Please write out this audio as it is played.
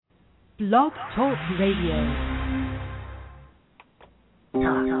Blog Talk Radio.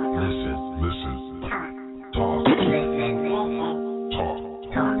 Listen, talk, listen,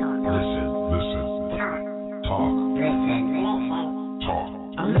 talk, talk.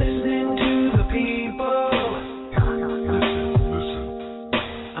 I'm listening to the people. Listen,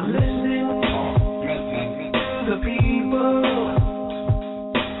 I'm listening to the people.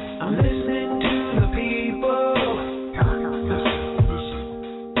 I'm listening to the people. listen,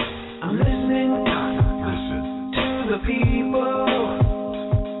 I'm listening to the people.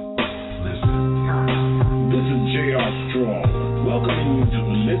 This is J.R. Strong, welcoming you to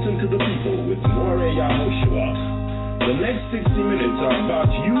Listen to the People with Moreh Yahoshua. The next 60 minutes are about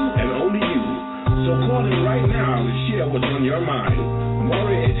you and only you. So call in right now to share what's on your mind.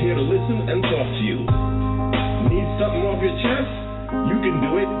 Moreh is here to listen and talk to you. Need something off your chest? You can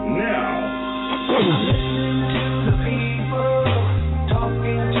do it now. I'm listening to the people,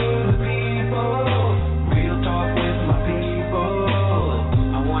 talking to the people, real talk with my people.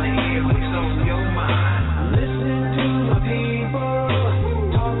 I want to hear what's on your mind. I'm listening to my people,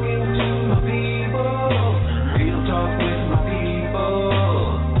 talking to my people, real talk with my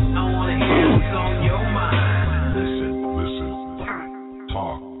people. I want to hear what's on your mind. listen,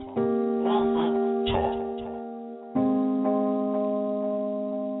 talk.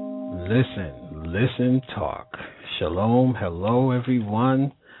 Listen, talk. Shalom, hello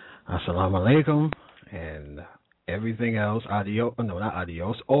everyone. Assalamu alaikum, and everything else. Adios, no, not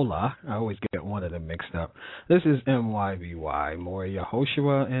adios. Hola. I always get one of them mixed up. This is MYBY, Moreh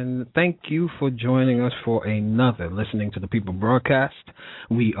Yahoshua, and thank you for joining us for another Listening to the People broadcast.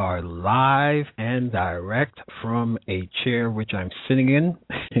 We are live and direct from a chair which I'm sitting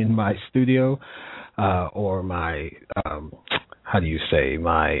in my studio, or my how do you say,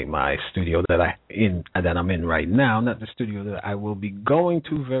 my studio that I'm in right now, not the studio that I will be going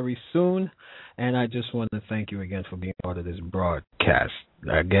to very soon. And I just want to thank you again for being part of this broadcast.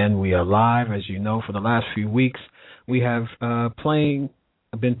 Again, we are live, as you know, for the last few weeks. We have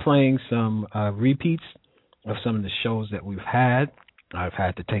been playing some repeats of some of the shows that we've had. I've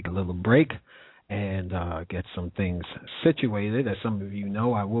had to take a little break and get some things situated. As some of you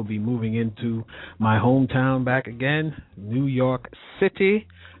know, I will be moving into my hometown back again, New York City,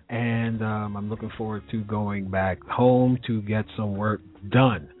 and I'm looking forward to going back home to get some work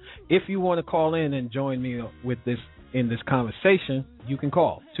done. If you want to call in and join me with this in this conversation, you can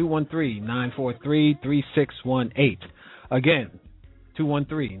call 213-943-3618. Again,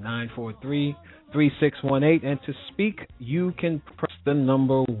 213-943-3618, and to speak, you can press the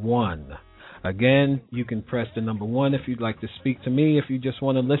number 1. Again, you can press the number 1 if you'd like to speak to me. If you just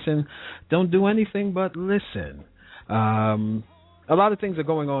want to listen, don't do anything but listen. A lot of things are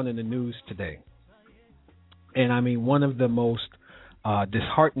going on in the news today. And I mean, one of the most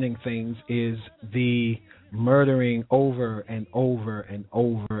disheartening things is the murdering over and over and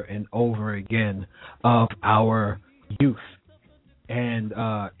over and over again of our youth. And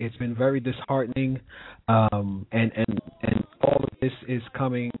it's been very disheartening. And all of this is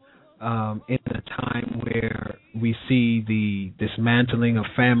coming in a time where we see the dismantling of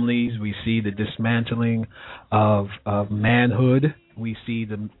families, we see the dismantling of manhood, we see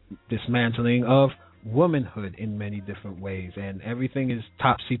the dismantling of womanhood in many different ways, and everything is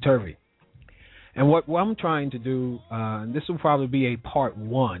topsy-turvy. And what I'm trying to do, and this will probably be a part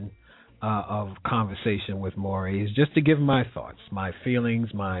 1 of conversation with Moreh, is just to give my thoughts, my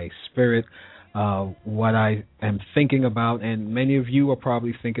feelings, my spirit, what I am thinking about, and many of you are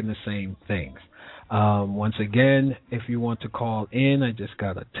probably thinking the same things. Once again, if you want to call in, I just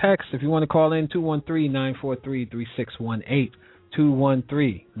got a text. If you want to call in, 213-943-3618,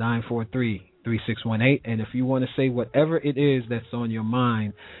 213-943-3618, and if you want to say whatever it is that's on your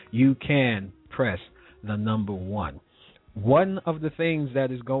mind, you can press the number 1. One of the things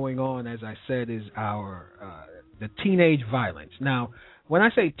that is going on, as I said, is the teenage violence. Now, when I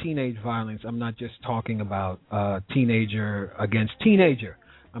say teenage violence, I'm not just talking about teenager against teenager.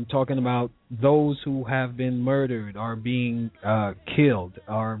 I'm talking about those who have been murdered, are being killed,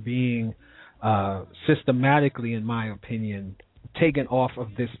 are being systematically, in my opinion, taken off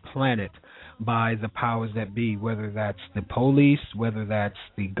of this planet by the powers that be, whether that's the police, whether that's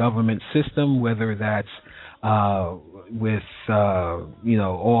the government system, whether that's with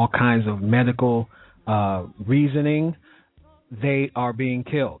all kinds of medical reasoning. They are being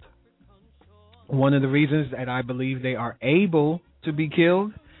killed. One of the reasons that I believe they are able to be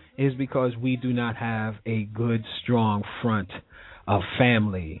killed is because we do not have a good, strong front of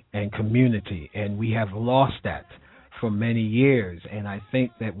family and community, and we have lost that for many years. And I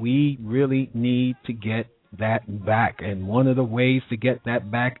think that we really need to get that back. And one of the ways to get that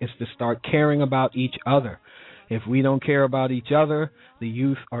back is to start caring about each other. If we don't care about each other, the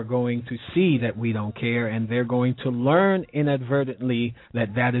youth are going to see that we don't care, and they're going to learn inadvertently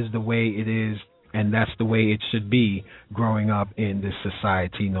that that is the way it is, and that's the way it should be growing up in this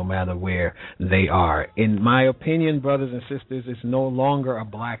society, no matter where they are. In my opinion, brothers and sisters, it's no longer a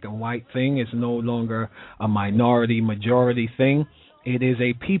black and white thing. It's no longer a minority-majority thing. It is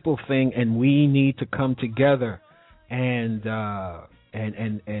a people thing, and we need to come together and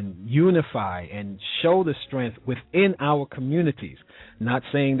unify and show the strength within our communities. Not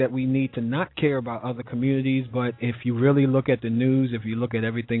saying that we need to not care about other communities, but if you really look at the news, if you look at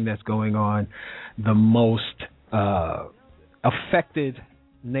everything that's going on, the most affected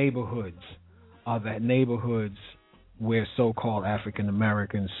neighborhoods are the neighborhoods where so-called African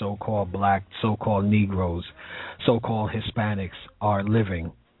Americans, so-called black, so-called Negroes, so-called Hispanics are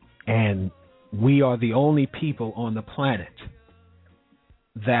living. And we are the only people on the planet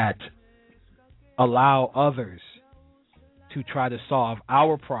that allow others to try to solve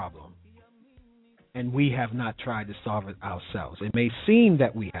our problem, and we have not tried to solve it ourselves. It may seem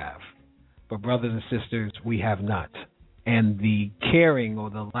that we have, but brothers and sisters, we have not. And the caring or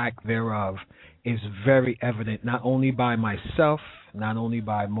the lack thereof is very evident, not only by myself, not only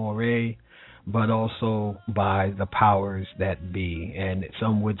by Moreh, but also by the powers that be. And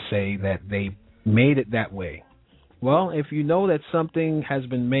some would say that they made it that way. Well, if you know that something has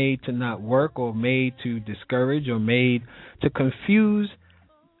been made to not work, or made to discourage, or made to confuse,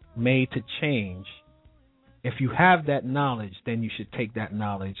 made to change, if you have that knowledge, then you should take that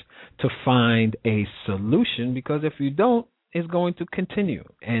knowledge to find a solution, because if you don't, it's going to continue.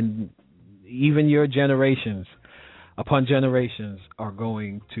 And even your generations upon generations are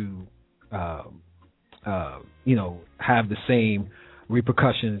going to, have the same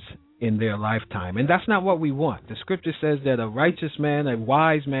repercussions in their lifetime. And that's not what we want. The scripture says that a righteous man, a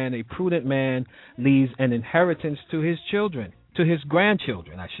wise man, a prudent man leaves an inheritance to his children, to his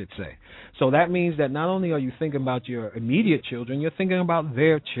grandchildren, I should say. So that means that not only are you thinking about your immediate children, you're thinking about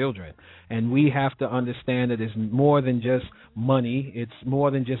their children. And we have to understand that it's more than just money. It's more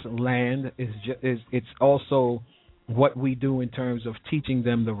than just land. It's also what we do in terms of teaching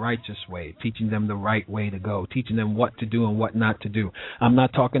them the righteous way, teaching them the right way to go, teaching them what to do and what not to do. I'm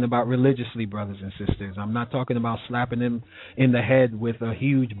not talking about religiously, brothers and sisters. I'm not talking about slapping them in the head with a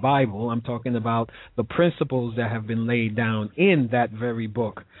huge Bible. I'm talking about the principles that have been laid down in that very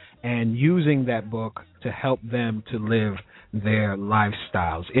book, and using that book to help them to live their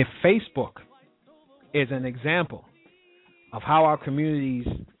lifestyles. If Facebook is an example of how our communities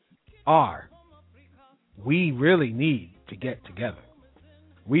are, we really need to get together.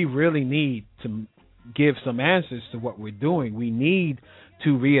 We really need to give some answers to what we're doing. We need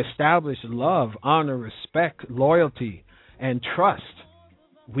to reestablish love, honor, respect, loyalty, and trust.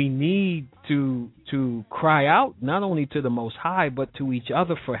 We need to cry out not only to the Most High, but to each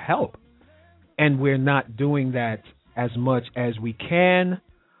other for help. And we're not doing that as much as we can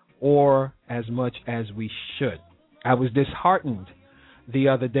or as much as we should. I was disheartened the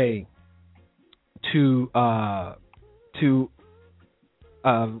other day to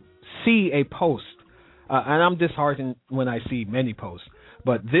see a post, and I'm disheartened when I see many posts,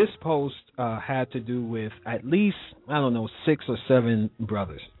 but this post had to do with at least, 6 or 7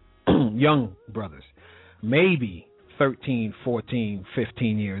 brothers, young brothers, maybe 13, 14,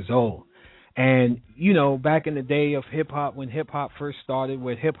 15 years old. And, back in the day of hip-hop, when hip-hop first started,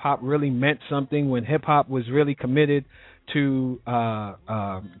 when hip-hop really meant something, when hip-hop was really committed to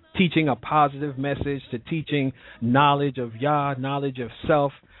teaching a positive message, to teaching knowledge of Yah, knowledge of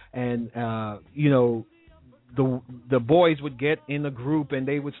self, and, the boys would get in a group and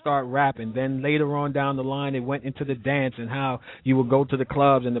they would start rapping. Then later on down the line, they went into the dance, and how you would go to the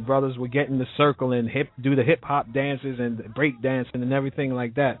clubs and the brothers would get in the circle and do the hip-hop dances and break dancing and everything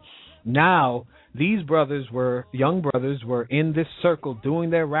like that. Now, these young brothers were in this circle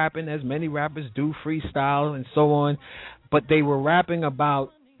doing their rapping, as many rappers do, freestyle and so on, but they were rapping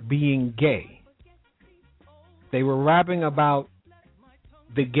about being gay. They were rapping about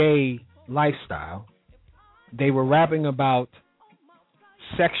the gay lifestyle. They were rapping about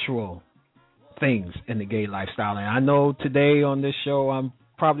sexual things in the gay lifestyle. And I know today on this show I'm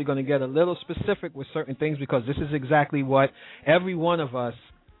probably going to get a little specific with certain things, because this is exactly what every one of us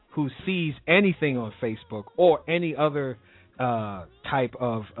who sees anything on Facebook or any other type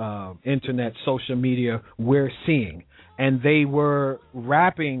of internet, social media, we're seeing. And they were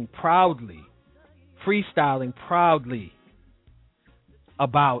rapping proudly, freestyling proudly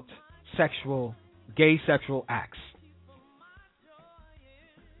about gay sexual acts.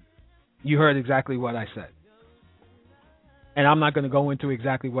 You heard exactly what I said. And I'm not going to go into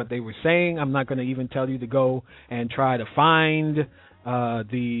exactly what they were saying. I'm not going to even tell you to go and try to find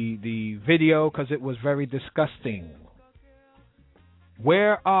the video because it was very disgusting.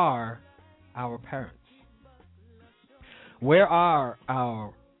 Where are our parents? Where are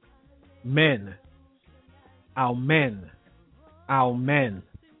our men,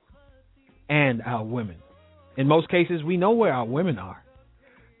 and our women? In most cases, we know where our women are.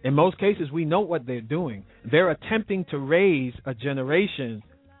 In most cases, we know what they're doing. They're attempting to raise a generation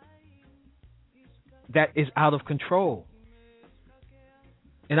that is out of control.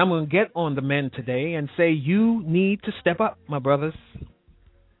 And I'm going to get on the men today and say, you need to step up, my brothers.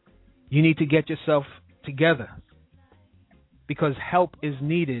 You need to get yourself together because help is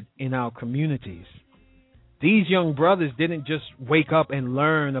needed in our communities. These young brothers didn't just wake up and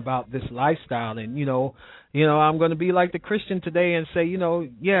learn about this lifestyle and, I'm going to be like the Christian today and say,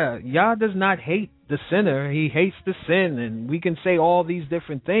 Yah does not hate the sinner. He hates the sin. And we can say all these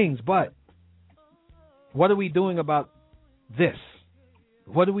different things. But what are we doing about this?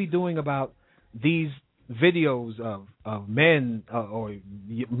 What are we doing about these videos of men or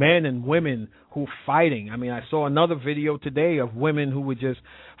men and women who fighting? I mean, I saw another video today of women who were just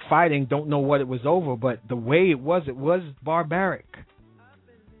fighting, don't know what it was over, but the way it was barbaric.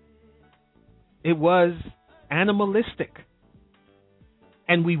 It was animalistic.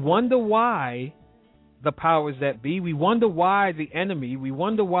 And we wonder why the powers that be, we wonder why the enemy, we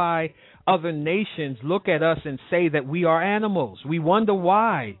wonder why other nations look at us and say that we are animals. We wonder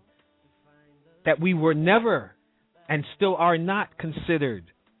why that we were never and still are not considered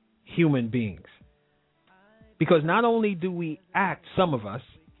human beings. Because not only do we act, some of us,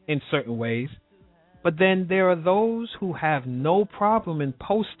 in certain ways, but then there are those who have no problem in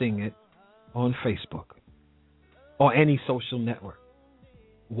posting it on Facebook or any social network.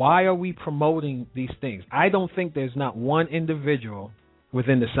 Why are we promoting these things? I don't think there's not one individual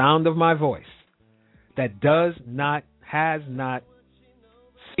within the sound of my voice that has not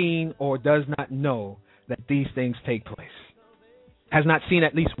seen or does not know that these things take place. Has not seen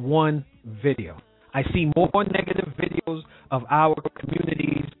at least one video. I see more negative videos of our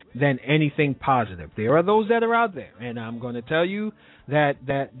communities than anything positive. There are those that are out there, and I'm going to tell you that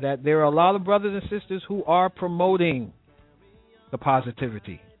there are a lot of brothers and sisters who are promoting the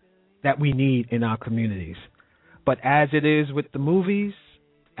positivity that we need in our communities. But as it is with the movies,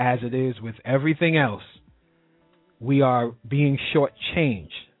 as it is with everything else, we are being shortchanged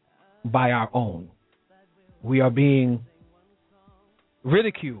by our own. We are being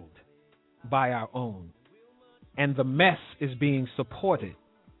ridiculed by our own. And the mess is being supported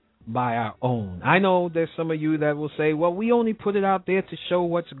by our own. I know there's some of you that will say, well, we only put it out there to show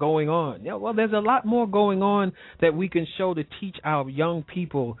what's going on. Yeah, well, there's a lot more going on that we can show to teach our young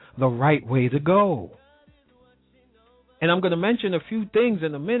people the right way to go. And I'm going to mention a few things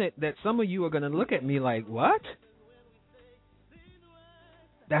in a minute that some of you are going to look at me like, what?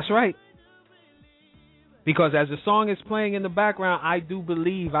 That's right. Because as the song is playing in the background, I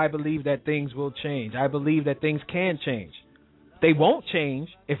believe that things will change. I believe that things can change. They won't change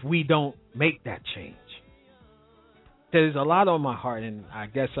if we don't make that change. There's a lot on my heart, and I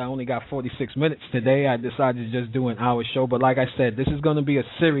guess I only got 46 minutes today. I decided to just do an hour show. But like I said, this is going to be a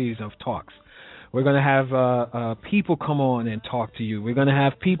series of talks. We're going to have people come on and talk to you. We're going to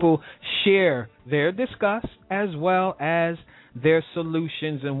have people share their disgust as well as their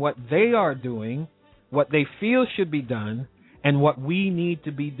solutions and what they are doing, what they feel should be done, and what we need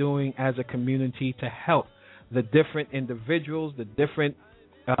to be doing as a community to help the different individuals, the different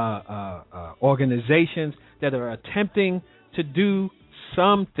organizations that are attempting to do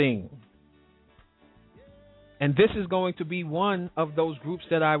something. And this is going to be one of those groups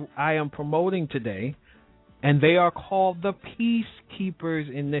that I am promoting today, and they are called the Peacekeepers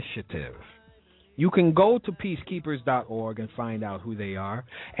Initiative. You can go to peacekeepers.org and find out who they are,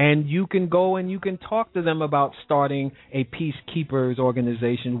 and you can go and you can talk to them about starting a Peacekeepers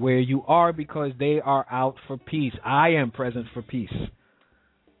organization where you are, because they are out for peace. I am present for peace,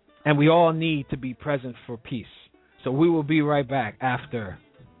 and we all need to be present for peace. So we will be right back after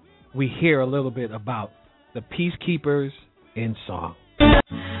we hear a little bit about the Peacekeepers in song.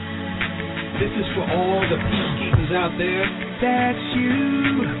 This is for all the peacekeepers out there. That's you.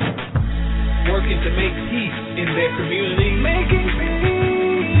 Working to make peace in their community. Making peace.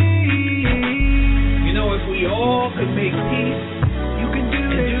 You know, if we all could make peace, you can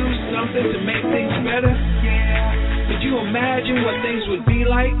do something to make things better. Yeah. Could you imagine what things would be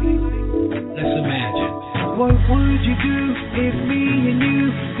like? Let's imagine. What would you do if me and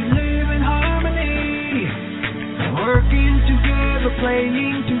you could live in harmony? Working together,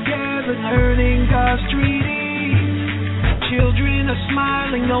 playing together, learning God's treaty. children are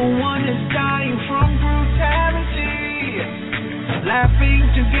smiling, no one is dying from brutality. Laughing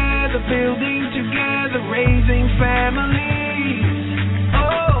together, building together, raising families.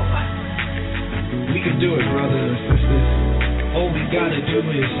 Oh, We can do it, brothers and sisters. All we gotta do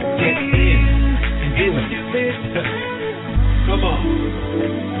is get in and do it. Come on.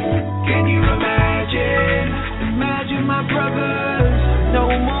 Can you imagine? Imagine my brothers, no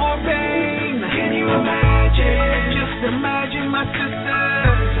more pain. Can you imagine? Just imagine my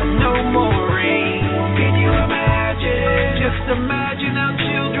sisters, no more rain. Can you imagine? Just imagine our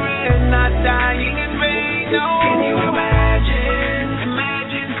children not dying in vain. No. Can you imagine?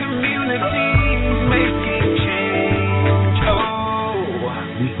 Imagine communities making change. Oh,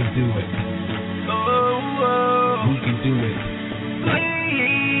 We can do it. oh, We can do it. please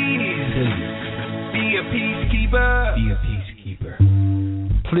Please be a peacekeeper. be a peacekeeper.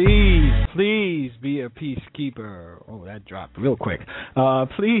 Please be a peacekeeper. Oh, that dropped real quick.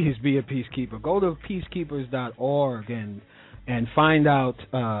 Please be a peacekeeper. Go to peacekeepers.org and find out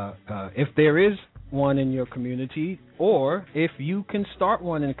if there is one in your community, or if you can start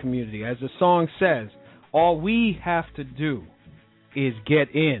one in a community. As the song says, all we have to do is get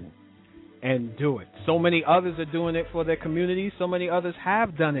in and do it. So many others are doing it for their communities. So many others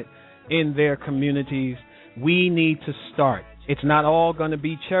have done it in their communities. We need to start. It's not all going to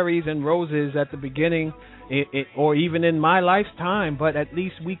be cherries and roses at the beginning, or even in my lifetime, but at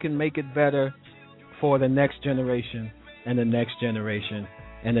least we can make it better for the next generation and the next generation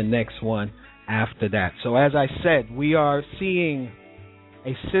and the next one after that. So as I said, we are seeing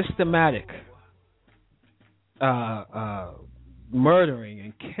a systematic murdering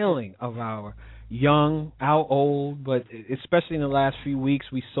and killing of our young, our old, but especially in the last few weeks,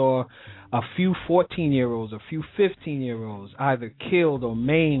 we saw a few 14-year-olds, a few 15-year-olds either killed or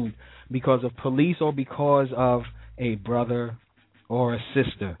maimed because of police or because of a brother or a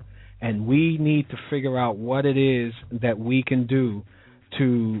sister. And we need to figure out what it is that we can do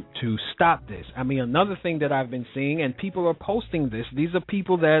to stop this. I mean, another thing that I've been seeing, and people are posting this, these are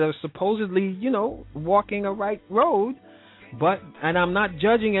people that are supposedly, walking a right road, and I'm not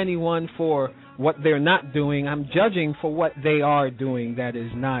judging anyone for what they're not doing. I'm judging for what they are doing that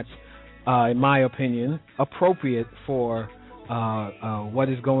is not, in my opinion, appropriate for what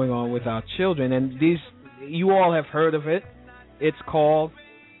is going on with our children. And these, you all have heard of it. It's called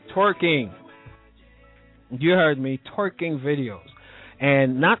twerking. You heard me, twerking videos.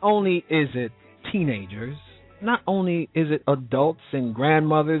 And not only is it teenagers, not only is it adults and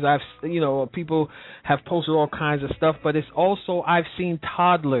grandmothers, people have posted all kinds of stuff, but it's also, I've seen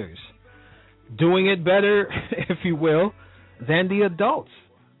toddlers doing it better, if you will, than the adults.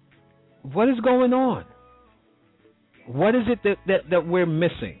 What is going on? What is it that we're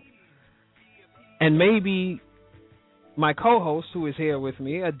missing? And maybe my co-host, who is here with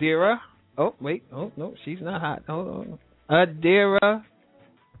me, Adira. Oh, wait. Oh, no, she's not hot. Hold on. Adira.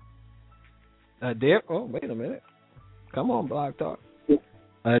 Oh, wait a minute. Come on, Blog Talk.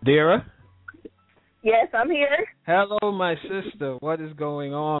 Adira. Yes, I'm here. Hello, my sister. What is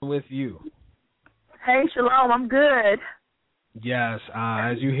going on with you? Hey, Shalom. I'm good. Yes,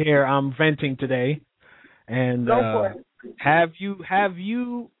 as you hear, I'm venting today. And Go for it. have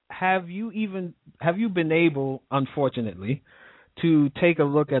you been able, unfortunately, to take a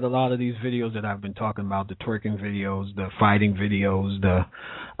look at a lot of these videos that I've been talking about, the twerking videos, the fighting videos,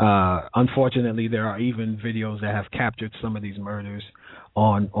 unfortunately there are even videos that have captured some of these murders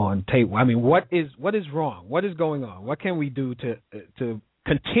on tape. I mean, what is wrong? What is going on? What can we do to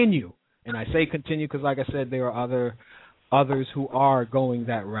continue? And I say continue because, like I said, there are others who are going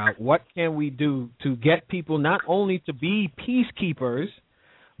that route. What can we do to get people not only to be peacekeepers,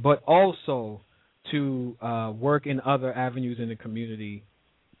 but also to work in other avenues in the communities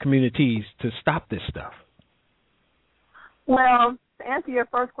to stop this stuff? Well, to answer your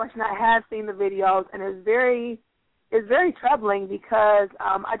first question, I have seen the videos, and it's very troubling because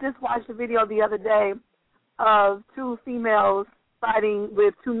I just watched a video the other day of two females fighting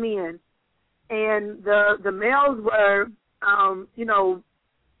with two men, and the males were,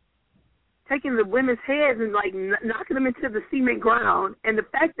 taking the women's heads and knocking them into the cement ground. And the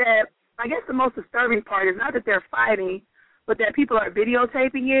fact that, I guess the most disturbing part is not that they're fighting, but that people are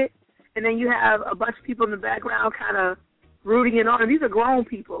videotaping it, and then you have a bunch of people in the background kind of rooting it on. And these are grown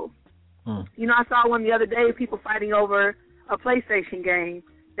people. I saw one the other day, people fighting over a PlayStation game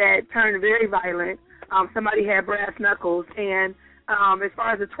that turned very violent. Somebody had brass knuckles. And as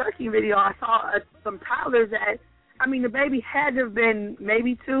far as the twerking video, I saw some toddlers that, the baby had to have been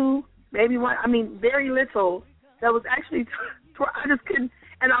maybe 2, maybe 1, very little. That was actually, I just couldn't.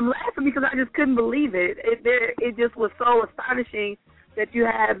 And I'm laughing because I just couldn't believe it. It just was so astonishing that you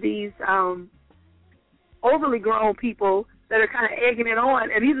have these overly grown people that are kind of egging it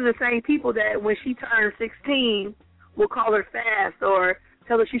on, and these are the same people that when she turns 16 will call her fast or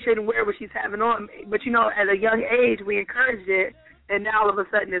tell her she shouldn't wear what she's having on. But, you know, at a young age we encouraged it, and now all of a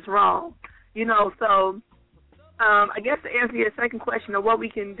sudden it's wrong. You know, so I guess to answer your second question of what we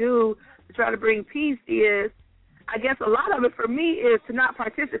can do to try to bring peace is, I guess a lot of it for me is to not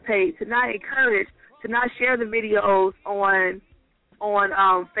participate, to not encourage, to not share the videos on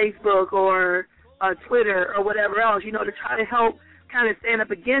Facebook or Twitter or whatever else, you know, to try to help kind of stand up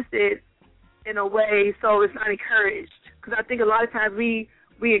against it in a way so it's not encouraged. Because I think a lot of times we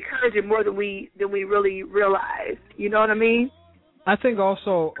encourage it more than we really realize. You know what I mean? I think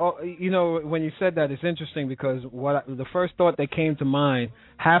also, you know, when you said that, it's interesting because the first thought that came to mind,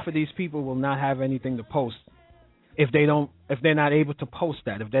 half of these people will not have anything to post if they're not able to post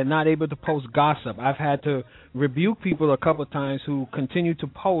that, if they're not able to post gossip. I've had to rebuke people a couple of times who continue to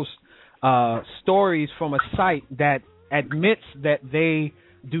post stories from a site that admits that they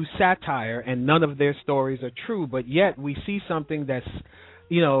do satire and none of their stories are true, but yet we see something that's,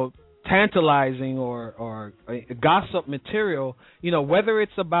 you know, tantalizing or gossip material, you know, whether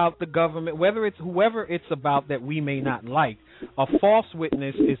it's about the government, whether it's whoever it's about that we may not like. A false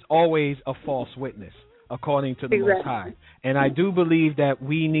witness is always a false witness, according to the Most High. And I do believe that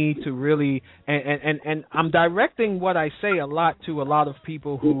we need to really, and I'm directing what I say a lot to a lot of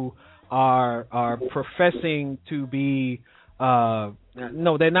people who are professing to be,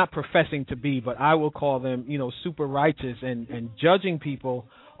 no, they're not professing to be, but I will call them, you know, super righteous and judging people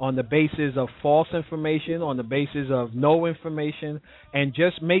on the basis of false information, on the basis of no information, and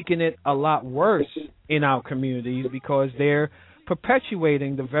just making it a lot worse in our communities because they're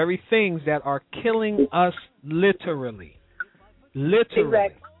perpetuating the very things that are killing us literally.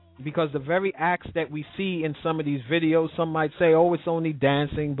 Exactly. Because the very acts that we see in some of these videos, some might say, oh, it's only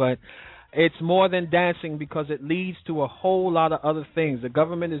dancing, but it's more than dancing because it leads to a whole lot of other things. The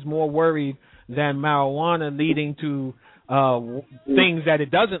government is more worried than marijuana leading to things that it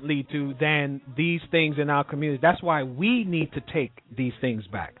doesn't lead to than these things in our community. That's why we need to take these things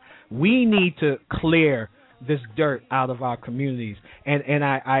back. We need to clear this dirt out of our communities. And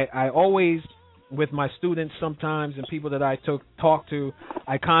I always, with my students sometimes and people that I talk to,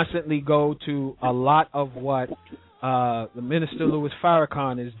 I constantly go to a lot of what the Minister Louis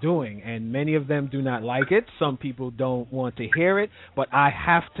Farrakhan is doing, and many of them do not like it. Some people don't want to hear it, but I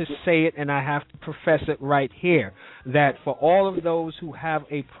have to say it and I have to profess it right here, that for all of those who have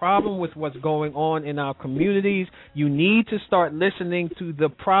a problem with what's going on in our communities, you need to start listening to the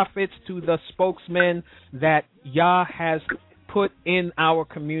prophets, to the spokesmen that Yah has put in our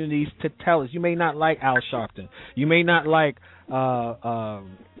communities to tell us. You may not like Al Sharpton. You may not like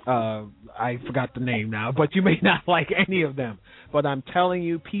I forgot the name now, but you may not like any of them. But I'm telling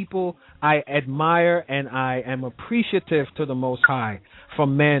you, people I admire and I am appreciative to the Most High for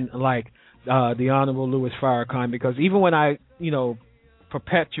men like the Honorable Louis Farrakhan, because even when I, you know,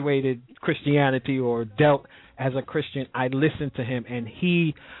 perpetuated Christianity or dealt as a Christian, I listened to him, and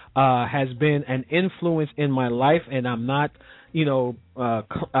he has been an influence in my life, and I'm not, you know,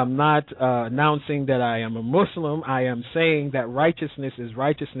 I'm not announcing that I am a Muslim. I am saying that righteousness is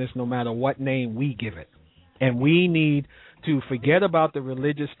righteousness no matter what name we give it. And we need to forget about the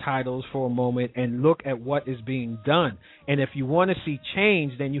religious titles for a moment and look at what is being done. And if you want to see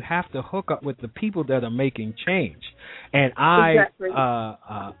change, then you have to hook up with the people that are making change. And I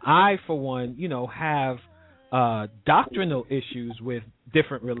for one, you know, have doctrinal issues with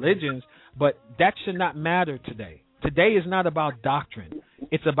different religions, but that should not matter today. Today is not about doctrine.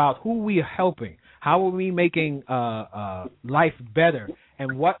 It's about who we are helping. How are we making life better?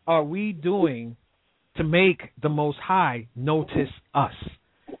 And what are we doing to make the Most High notice us?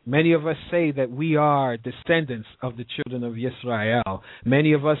 Many of us say that we are descendants of the children of Yisrael.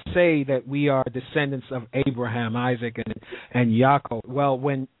 Many of us say that we are descendants of Abraham, Isaac, and Yaakov. Well,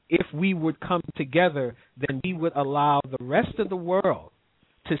 if we would come together, then we would allow the rest of the world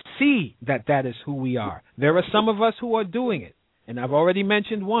to see that that is who we are. There are some of us who are doing it, and I've already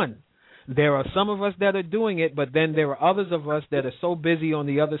mentioned one. There are some of us that are doing it, but then there are others of us that are so busy on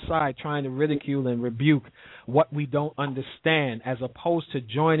the other side trying to ridicule and rebuke what we don't understand, as opposed to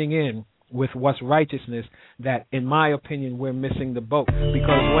joining in with what's righteousness, that, in my opinion, we're missing the boat.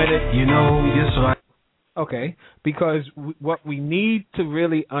 Because when it... You know, yes, right. Okay, because what we need to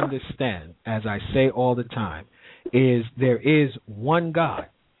really understand, as I say all the time, is there is one God.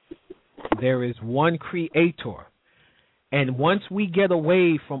 There is one Creator. And once we get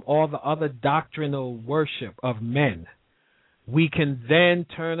away from all the other doctrinal worship of men, we can then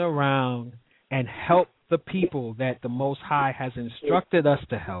turn around and help the people that the Most High has instructed us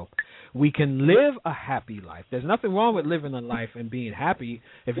to help. We can live a happy life. There's nothing wrong with living a life and being happy.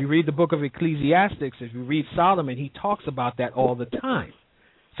 If you read the book of Ecclesiastes, if you read Solomon, he talks about that all the time.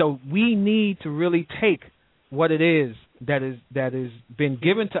 So we need to really take what it is that is been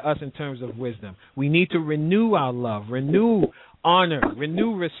given to us in terms of wisdom. We need to renew our love, renew honor,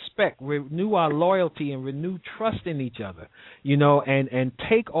 renew respect, renew our loyalty, and renew trust in each other, and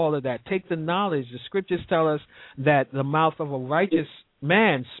take all of that, take the knowledge. The scriptures tell us that the mouth of a righteous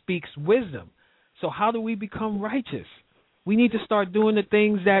man speaks wisdom. So how do we become righteous? We need to start doing the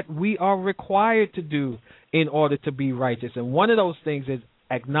things that we are required to do in order to be righteous. And one of those things is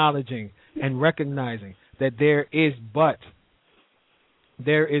acknowledging and recognizing that there is but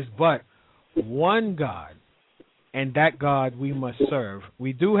one God, and that God we must serve.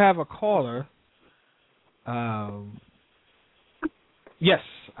 We do have a caller. Yes,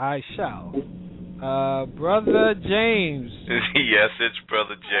 I shall. Brother James. Yes, it's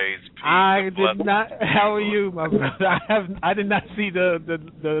Brother James. Peace. I did not. How are you, my brother? I did not see the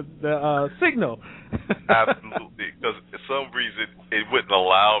signal. Absolutely, because for some reason it wouldn't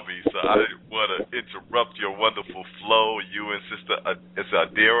allow me, so I didn't want to interrupt your wonderful flow. You and Sister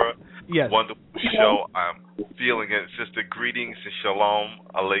Adira. Yes. Wonderful show. I'm feeling it. Sister, greetings and shalom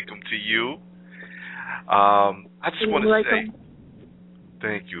alaikum to you. I just want to say,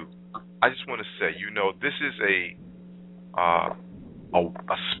 thank you. I just want to say, this is a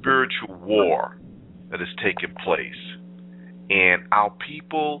spiritual war that is taking place, and our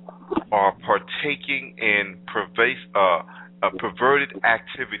people are partaking in perverted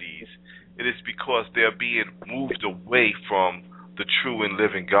activities. It is because they're being moved away from the true and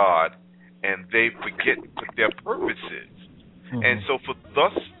living God, and they forget what their purpose is. Mm-hmm. And so for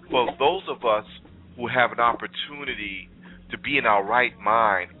those of us who have an opportunity to be in our right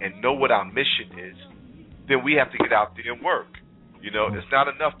mind and know what our mission is, then we have to get out there and work. It's not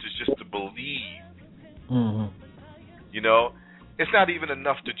enough just to believe. Mm-hmm. It's not even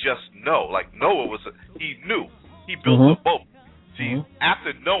enough to just know. Like Noah he knew. He built a boat. See,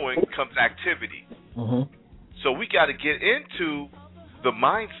 after knowing comes activity. Mm-hmm. So we got to get into the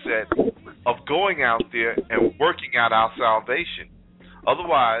mindset of going out there and working out our salvation.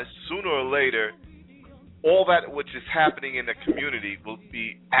 Otherwise, sooner or later, all that which is happening in the community will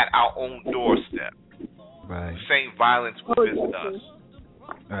be at our own doorstep. Right. The same violence will visit us.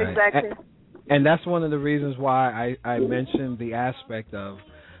 Right. Exactly. And that's one of the reasons why I mentioned the aspect of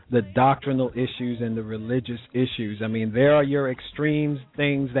the doctrinal issues and the religious issues. I mean, there are your extremes,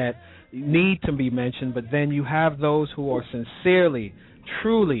 things that need to be mentioned, but then you have those who are sincerely,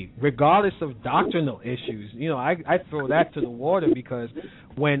 truly, regardless of doctrinal issues. I throw that to the water, because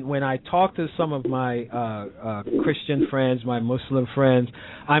when I talk to some of my Christian friends, my Muslim friends,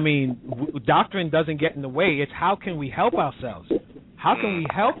 I mean, doctrine doesn't get in the way. It's how can we help ourselves? How can we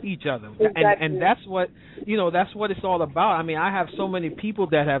help each other? Exactly. And that's what it's all about. I mean, I have so many people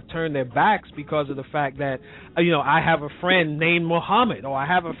that have turned their backs because of the fact that I have a friend named Muhammad, or I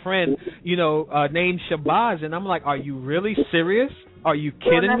have a friend named Shabazz, and I'm like, are you really serious? Are you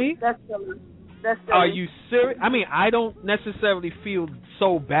kidding me? That's silly. Are you serious? I mean, I don't necessarily feel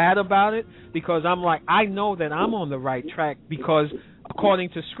so bad about it, because I'm like, I know that I'm on the right track, because according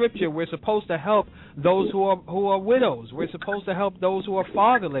to Scripture, we're supposed to help those who are widows. We're supposed to help those who are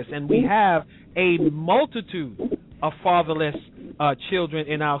fatherless, and we have a multitude of fatherless children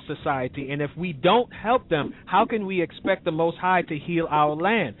in our society. And if we don't help them, how can we expect the Most High to heal our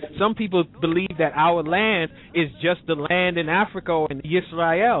land? Some people believe that our land is just the land in Africa or in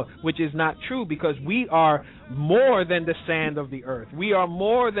Yisrael, which is not true, because we are more than the sand of the earth. We are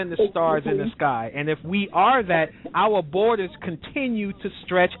more than the stars in the sky. And if we are that, our borders continue to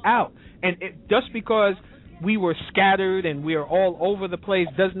stretch out. And just because we were scattered and we are all over the place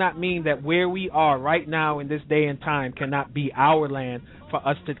does not mean that where we are right now in this day and time cannot be our land for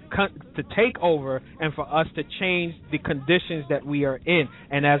us to take over and for us to change the conditions that we are in.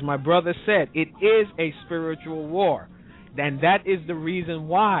 And as my brother said, it is a spiritual war. And that is the reason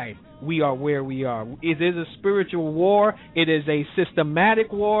why we are where we are. It is a spiritual war. It is a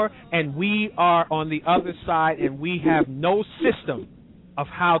systematic war. And we are on the other side, and we have no system of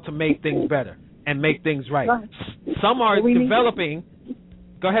how to make things better and make things right. Some are developing.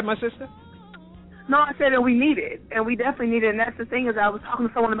 Go ahead, my sister. No, I said that we need it, and we definitely need it. And that's the thing, is I was talking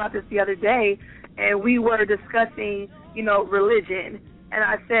to someone about this the other day, and we were discussing, religion. And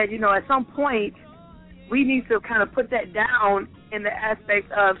I said, at some point, we need to kind of put that down in the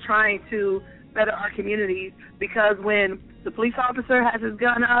aspect of trying to better our communities, because when the police officer has his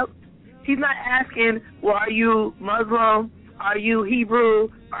gun up, he's not asking, well, are you Muslim? Are you Hebrew?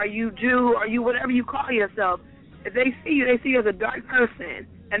 Are you Jew? Are you whatever you call yourself? If they see you as a dark person,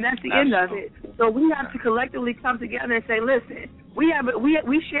 and that's the end of it. So we have to collectively come together and say, listen, we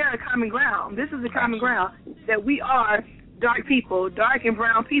share a common ground. This is the common ground, that we are dark people, dark and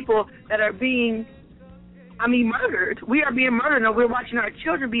brown people that are being murdered. We are being murdered, and we're watching our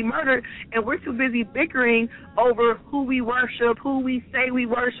children be murdered, and we're too busy bickering over who we worship, who we say we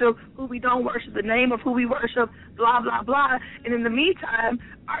worship, who we don't worship, the name of who we worship, blah, blah, blah. And in the meantime,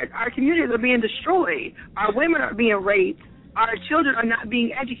 our communities are being destroyed. Our women are being raped. Our children are not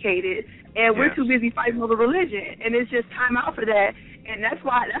being educated, and we're too busy fighting over religion. And it's just time out for that. And that's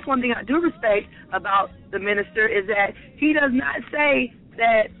one thing I do respect about the minister, is that he does not say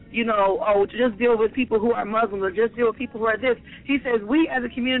that, just deal with people who are Muslims or just deal with people who are this. He says we as a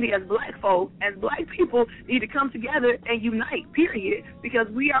community, as black folk, as black people, need to come together and unite, period, because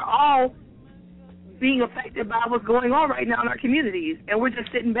we are all being affected by what's going on right now in our communities, and we're just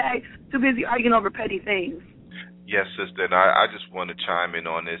sitting back, too busy arguing over petty things. Yes, sister, and I just want to chime in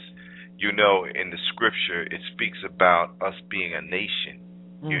on this. In the scripture, it speaks about us being a nation,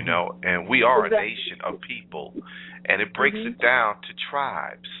 and we are a nation of people, and it breaks it down to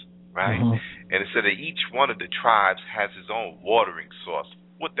tribes, right? And it said that each one of the tribes has his own watering source.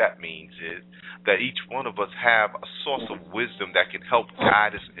 What that means is that each one of us have a source of wisdom that can help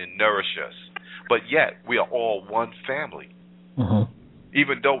guide us and nourish us, but yet we are all one family,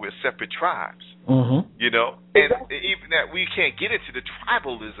 even though we're separate tribes. And even that we can't get into the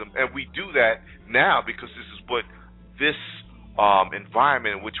tribalism, and we do that now because this is what this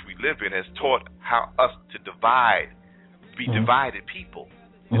environment in which we live in has taught us to be divided people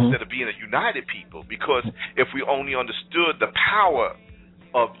instead of being a united people. Because if we only understood the power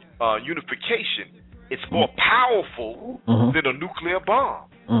of unification, it's more powerful than a nuclear bomb.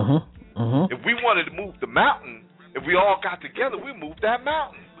 If we wanted to move the mountain, if we all got together, we moved that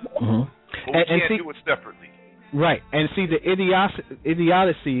mountain. But we can't do it separately. Right. And see, the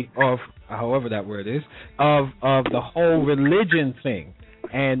idiocy of, however that word is, of the whole religion thing,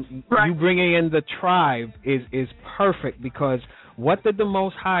 and you bringing in the tribe is perfect, because what did the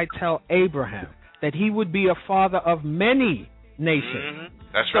Most High tell Abraham? That he would be a father of many nations.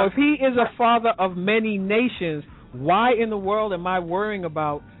 That's so right. if he is a father of many nations, why in the world am I worrying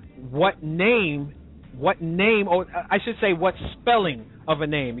about what name, or I should say what spelling of a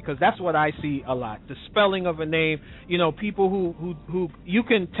name, because that's what I see a lot, the spelling of a name. People who you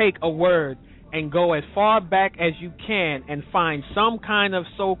can take a word and go as far back as you can and find some kind of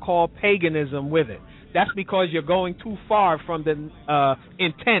so-called paganism with it. That's because you're going too far from the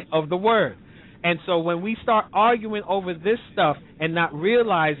intent of the word. And so when we start arguing over this stuff and not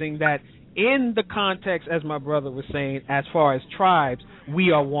realizing that in the context, as my brother was saying, as far as tribes,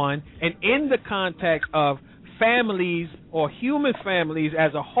 we are one, and in the context of families or human families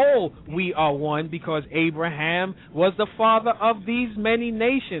as a whole, we are one, because Abraham was the father of these many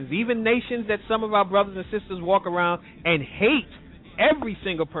nations, even nations that some of our brothers and sisters walk around and hate every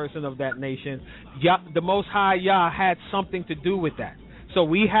single person of that nation. The Most High Yah had something to do with that. So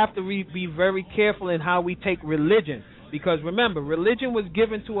we have to be very careful in how we take religion, because remember, religion was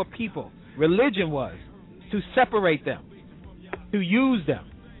given to a people. Religion was to separate them, to use them.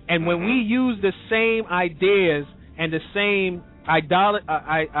 And when we use the same ideas and the same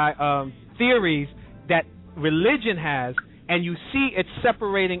theories that religion has, and you see it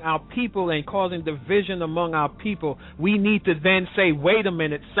separating our people and causing division among our people, we need to then say, wait a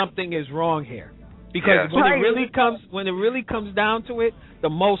minute, something is wrong here. Because when it really comes down to it, the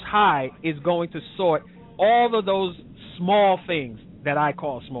Most High is going to sort all of those small things that I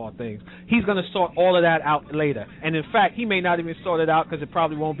call small things. He's going to sort all of that out later. And in fact, he may not even sort it out because it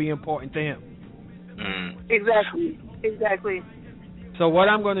probably won't be important to him. Exactly. So what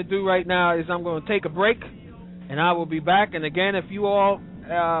I'm going to do right now is I'm going to take a break, and I will be back. And again, if you all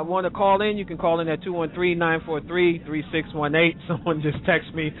want to call in, you can call in at 213-943-3618. Someone just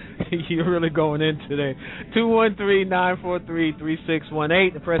texted me, you're really going in today.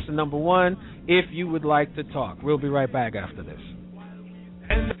 213-943-3618, and press the number 1 if you would like to talk. We'll be right back after this.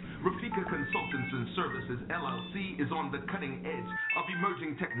 Rafika Consultants and Services, LLC, is on the cutting edge of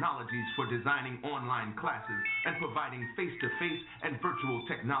emerging technologies for designing online classes and providing face-to-face and virtual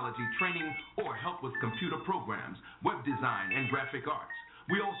technology training or help with computer programs, web design, and graphic arts.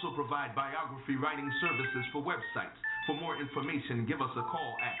 We also provide biography writing services for websites. For more information, give us a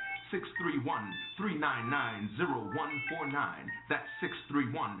call at 631-399-0149. That's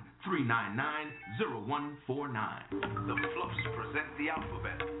 631-399-0149. The Fluffs present The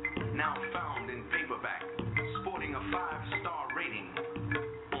Alphabet, now found in paperback, sporting a 5-star rating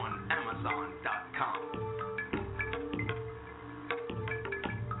on Amazon.com.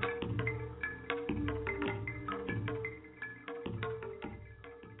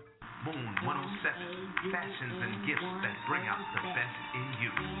 107, fashions and gifts that bring out the best in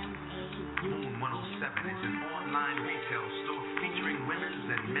you. Moon 107 is an online retail store featuring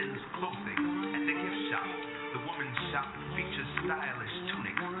women's and men's clothing and a gift shop. The women's shop features stylish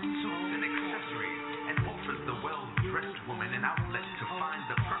tunics, suits, and accessories, and offers the well-dressed woman an outlet to find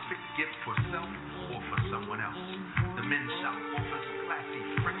the perfect gift for self or for someone else. The men's shop offers classy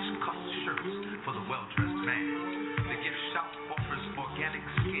French cut shirts for the well-dressed man. The gift shop offers organic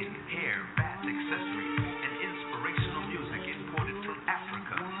skin, hair, bath accessories, and inspirational music imported from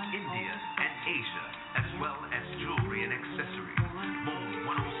Africa, India, and Asia, as well as jewelry and accessories. Moon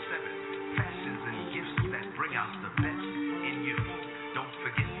 107, fashions and gifts that bring out the best in you. Don't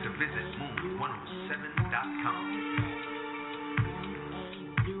forget to visit moon107.com.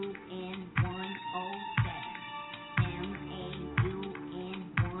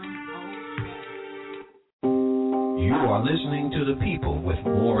 You are listening to the people with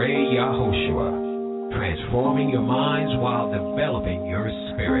Moreh Yahoshua, transforming your minds while developing your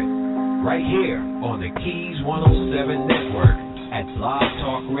spirit. Right here on the Keys 107 Network at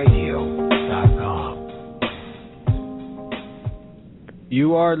blogtalkradio.com.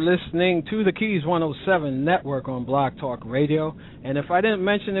 You are listening to the Keys 107 Network on Blog Talk Radio. And if I didn't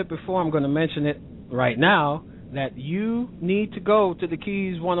mention it before, I'm going to mention it right now, that you need to go to the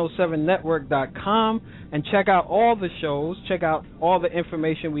Keys107network.com and check out all the shows, check out all the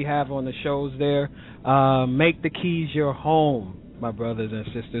information we have on the shows there. Make the Keys your home, my brothers and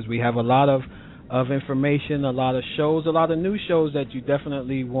sisters. We have a lot of information, a lot of shows, a lot of new shows that you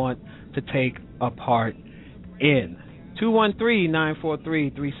definitely want to take a part in.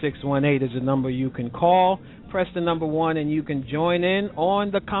 213-943-3618 is the number you can call. Press the number 1 and you can join in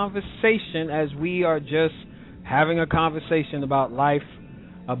on the conversation as we are just having a conversation about life,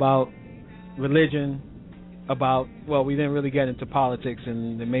 about religion, about, well, we didn't really get into politics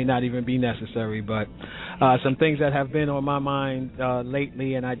and it may not even be necessary, but some things that have been on my mind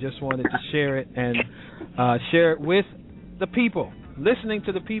lately, and I just wanted to share it and share it with the people. Listening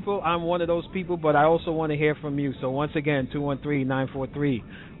to the people, I'm one of those people, but I also want to hear from you. So once again,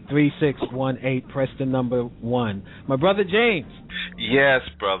 213-943-3618, press the number 1. My brother James. Yes,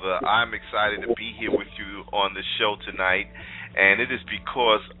 brother. I'm excited to be here with you on the show tonight, and it is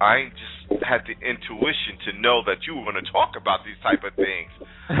because I just had the intuition to know that you were going to talk about these type of things.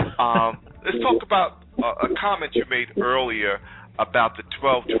 Let's talk about a comment you made earlier about the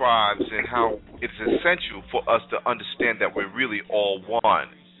 12 tribes and how it's essential for us to understand that we're really all one.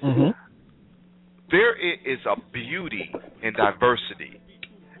 Mm-hmm. There is a beauty in diversity,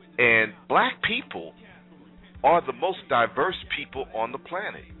 and black people are the most diverse people on the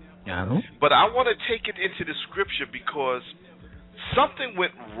planet. Uh-huh. But I want to take it into the scripture because something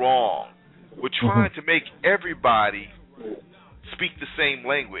went wrong with trying to make everybody speak the same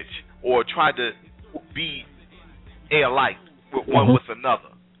language or try to be alike with one with another.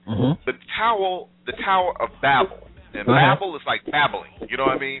 The Tower of Babel, and Babel is like babbling, you know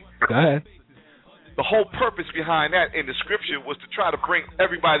what I mean? Go ahead. The whole purpose behind that in the scripture was to try to bring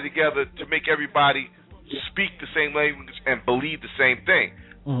everybody together to make everybody speak the same language and believe the same thing.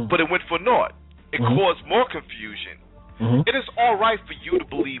 But it went for naught. It caused more confusion. It is all right for you to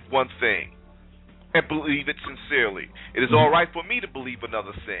believe one thing and believe it sincerely. It is all right for me to believe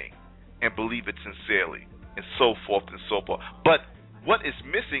another thing and believe it sincerely, and so forth and so forth. But what is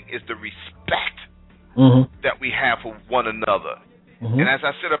missing is the respect that we have for one another. And as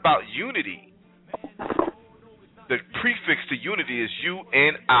I said about unity, the prefix to unity is you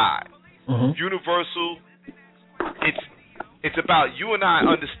and I. Universal. It's about you and I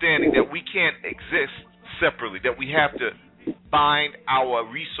understanding that we can't exist separately, that we have to bind our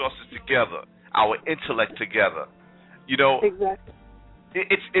resources together, our intellect together. You know, Exactly.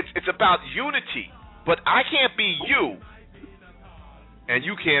 It's about unity, but I can't be you, and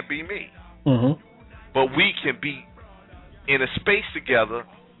you can't be me. But we can be in a space together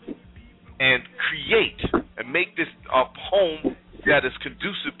and create and make this a home that is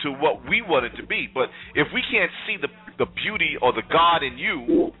conducive to what we want it to be. But if we can't see the beauty or the God in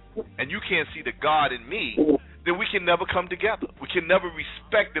you, and you can't see the God in me, then we can never come together. We can never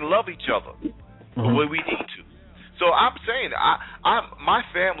respect and love each other the way we need to. So I'm saying, my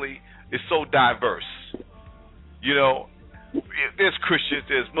family is so diverse. You know, there's Christians,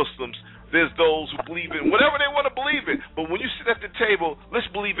 there's Muslims, there's those who believe in whatever they want to believe in. But when you sit at the table, let's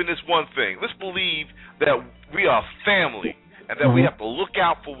believe in this one thing. Let's believe that we are family and that we have to look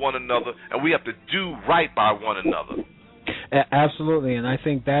out for one another and we have to do right by one another. Absolutely, and I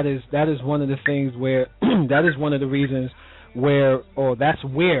think that is one of the things where that is one of the reasons where, or that's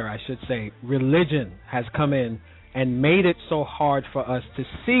where I should say, religion has come in and made it so hard for us to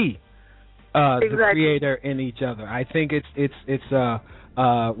see Exactly. the Creator in each other. I think it's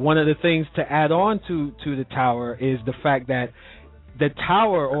one of the things to add on to the tower is the fact that the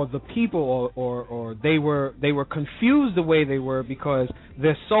tower or the people or they were confused the way they were because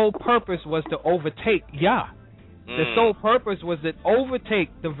their sole purpose was to overtake Yah. Their sole purpose was to overtake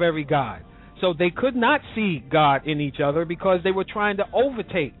the very God. So they could not see God in each other because they were trying to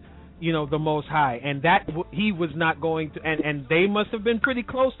overtake, the Most High, and that he was not going to. And they must have been pretty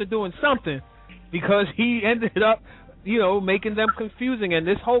close to doing something because he ended up, making them confusing. And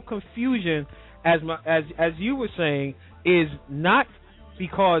this whole confusion, as you were saying, is not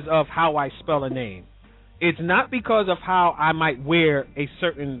because of how I spell a name. It's not because of how I might wear a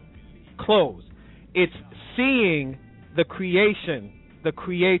certain clothes. It's seeing the creation, the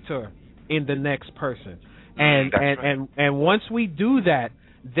Creator in the next person. And once we do that,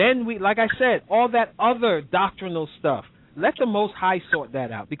 then we, like I said, all that other doctrinal stuff, let the Most High sort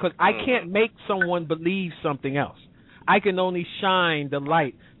that out, because I can't make someone believe something else. I can only shine the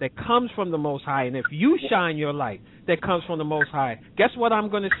light that comes from the Most High. And if you shine your light that comes from the Most High, guess what I'm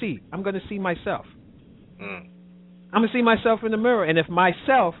going to see? I'm going to see myself. I'm going to see myself in the mirror. And if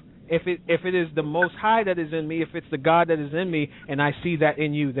myself, if it is the Most High that is in me, if it's the God that is in me, and I see that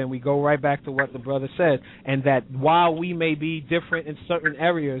in you, then we go right back to what the brother said, and that while we may be different in certain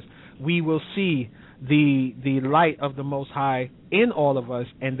areas, we will see the light of the Most High in all of us,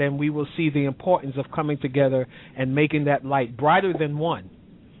 and then we will see the importance of coming together and making that light brighter than one,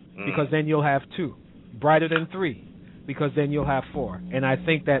 because then you'll have two, brighter than three, because then you'll have four. And I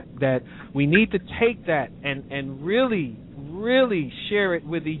think that we need to take that and really share it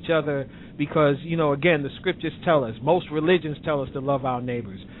with each other, because, again, the scriptures tell us, most religions tell us to love our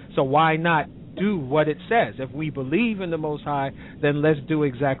neighbors. So why not do what it says? If we believe in the Most High, then let's do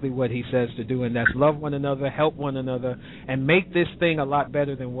exactly what he says to do, and that's love one another, help one another, and make this thing a lot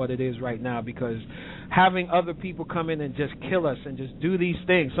better than what it is right now, because having other people come in and just kill us and just do these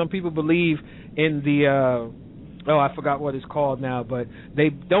things, some people believe in the I forgot what it's called now, but they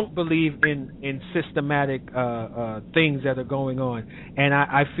don't believe in systematic things that are going on. And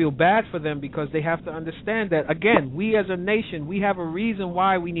I feel bad for them, because they have to understand that, again, we as a nation, we have a reason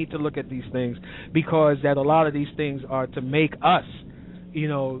why we need to look at these things, because that a lot of these things are to make us,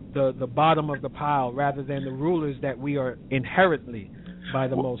 the bottom of the pile, rather than the rulers that we are inherently by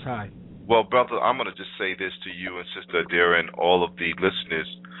the Most High. Well, brother, I'm going to just say this to you and Sister Adira and all of the listeners.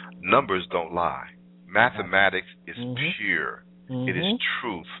 Numbers don't lie. Mathematics is pure. It is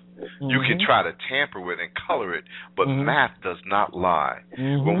truth. You can try to tamper with and color it, but math does not lie.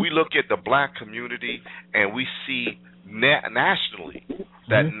 When we look at the black community and we see nationally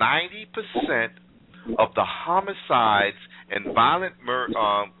that 90% of the homicides and violent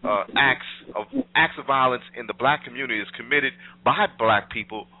acts of violence in the black community is committed by black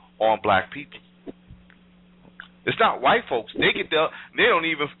people on black people. It's not white folks. They don't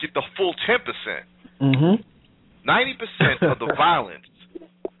even get the full 10%. 90% of the violence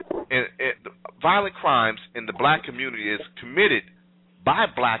and violent crimes in the black community is committed by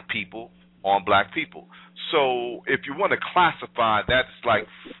black people on black people. So if you want to classify, that's like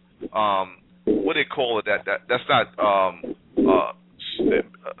what do they call it? That's not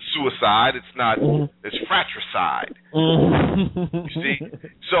suicide. It's not. It's fratricide. You see.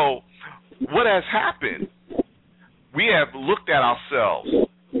 So what has happened? We have looked at ourselves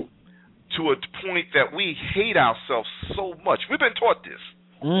to a point that we hate ourselves so much. We've been taught this,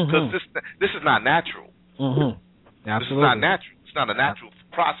 because this is not natural. Absolutely. This is not natural. It's not a natural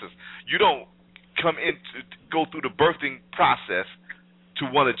process. You don't come in to go through the birthing process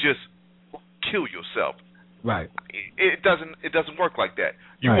to want to just kill yourself. Right. It doesn't work like that.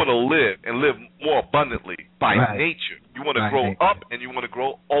 You want to live and live more abundantly by nature. You want to grow up and you want to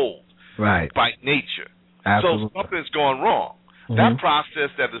grow old by nature. Absolutely. So something's gone wrong. That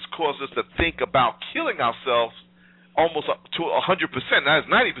process that has caused us to think about killing ourselves almost up to 100%, that is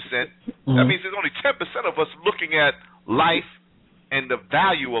 90%, that means there's only 10% of us looking at life and the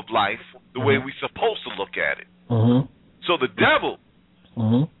value of life the way we're supposed to look at it. So the devil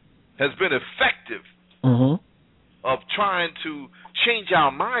has been effective of trying to change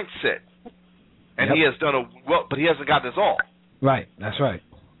our mindset, and he has done but he hasn't gotten us all. Right, that's right.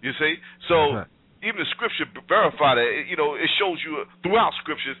 You see? So even the scripture verify that. It shows you throughout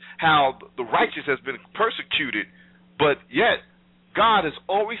scriptures how the righteous has been persecuted, but yet God has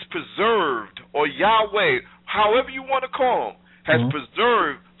always preserved, or Yahweh, however you want to call him, has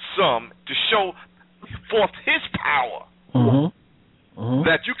preserved some to show forth his power,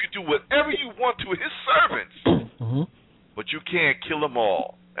 that you can do whatever you want to his servants, but you can't kill them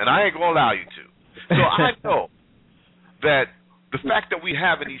all. And I ain't going to allow you to. So I know that the fact that we're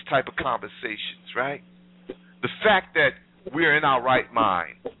having these type of conversations, right? The fact that we're in our right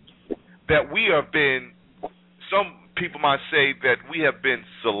mind, that we have been, some people might say that we have been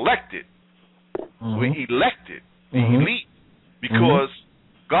selected, we're elected, elite, because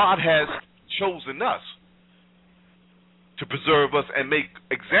God has chosen us to preserve us and make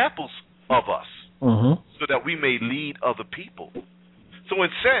examples of us so that we may lead other people. So in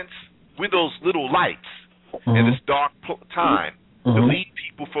a sense, we're those little lights in this dark time to lead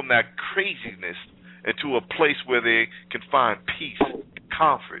people from that craziness into a place where they can find peace and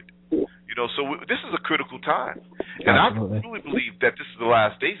comfort. You know, so this is a critical time. And Absolutely. I really believe that this is the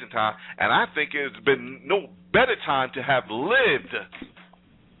last days in time, and I think it's been no better time to have lived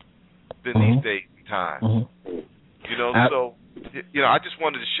than these days in time. You know, so, you know, I just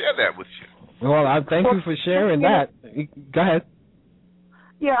wanted to share that with you. Well, I thank you for sharing that. Go ahead.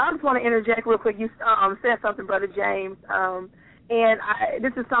 Yeah, I just want to interject real quick. You said something, Brother James, and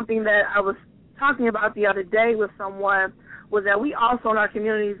this is something that I was talking about the other day with someone, was that we also in our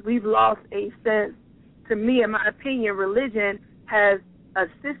communities, we've lost a sense, to me, in my opinion, religion has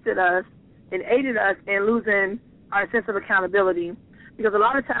assisted us and aided us in losing our sense of accountability. Because a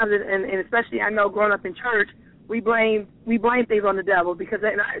lot of times, and especially I know growing up in church, we blame things on the devil. Because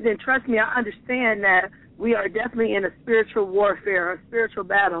then trust me, I understand that we are definitely in a spiritual warfare, a spiritual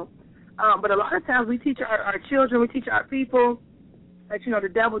battle. But a lot of times we teach our children, we teach our people that, you know, the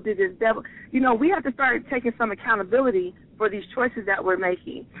devil did this, devil. You know, we have to start taking some accountability for these choices that we're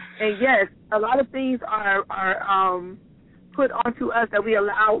making. And yes, a lot of things are put onto us that we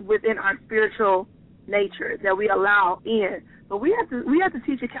allow within our spiritual nature, that we allow in. But we have to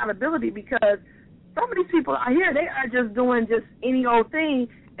teach accountability, because some of these people out here, they are just doing just any old thing,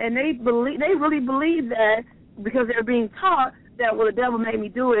 and they really believe that because they're being taught that, well, the devil made me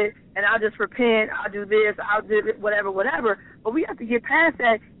do it, and I'll just repent, I'll do this, I'll do it, whatever. But we have to get past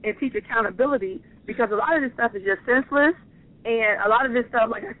that and teach accountability, because a lot of this stuff is just senseless, and a lot of this stuff,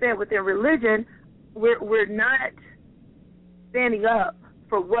 like I said, within religion, we're not standing up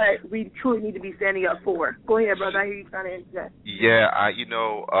for what we truly need to be standing up for. Go ahead, brother. I hear you trying to interject. Yeah,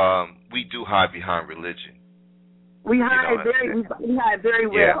 we do hide behind religion. We hide very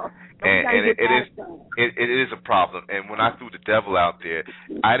well. Yeah. And it is a problem. And when I threw the devil out there,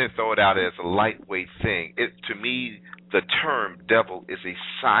 I didn't throw it out as a lightweight thing. To me, the term devil is a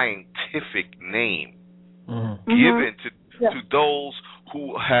scientific name given to those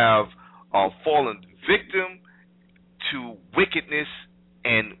who have fallen victim to wickedness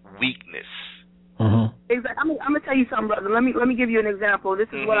and weakness. Exactly. I'm gonna tell you something, brother. Let me give you an example. This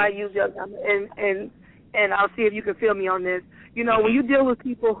is what I use, and I'll see if you can feel me on this. You know, when you deal with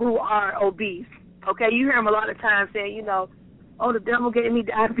people who are obese, okay, you hear them a lot of times saying, you know, oh, the devil gave me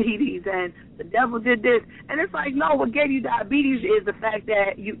diabetes and the devil did this. And it's like, no, what gave you diabetes is the fact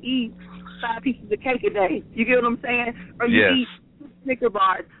that you eat 5 pieces of cake a day. You get what I'm saying? Or you eat Snicker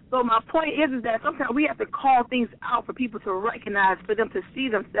bars. So my point is that sometimes we have to call things out for people to recognize, for them to see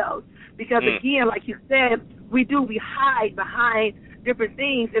themselves. Because, again, like you said, we hide behind different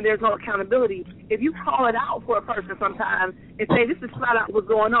things, and there's no accountability. If you call it out for a person sometimes and say, this is flat out what's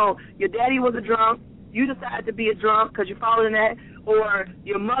going on. Your daddy was a drunk. You decided to be a drunk because you're following that. Or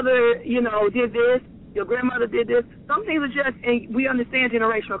your mother, you know, did this. Your grandmother did this. Some things are just, and we understand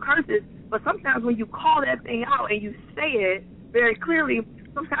generational curses, but sometimes when you call that thing out and you say it very clearly,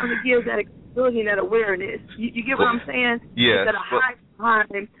 sometimes it gives that accountability and that awareness. You get what I'm saying? Yes. Instead of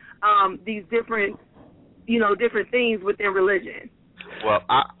hiding behind these different, you know, different things within religion. Well,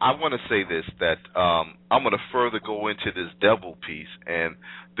 I want to say this, that I'm going to further go into this devil piece, and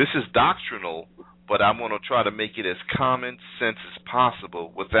this is doctrinal, but I'm going to try to make it as common sense as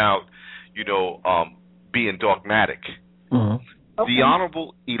possible without, you know, being dogmatic. Okay. The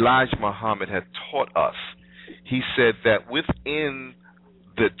Honorable Elijah Muhammad had taught us. He said that within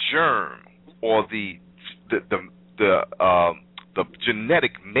the germ or the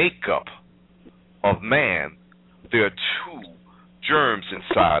genetic makeup of man, there are 2 germs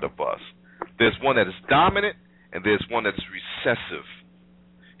inside of us. There's one that is dominant and there's one that's recessive.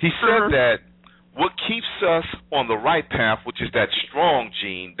 He said that what keeps us on the right path, which is that strong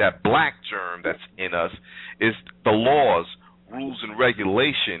gene, that black germ that's in us, is the laws, rules, and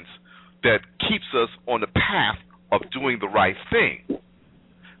regulations that keeps us on the path of doing the right thing.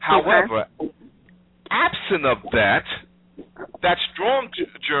 However, absent of that strong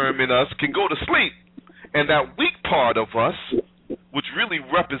germ in us can go to sleep, and that weak part of us, which really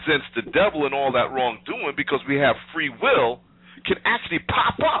represents the devil and all that wrongdoing, because we have free will, can actually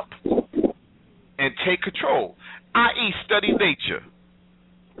pop up and take control, i.e. study nature.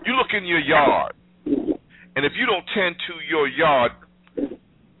 You look in your yard, And if you don't tend to your yard,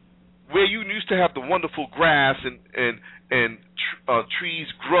 where you used to have the wonderful grass and trees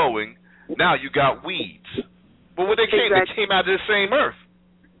growing, now you got weeds. But when they came out of the same earth.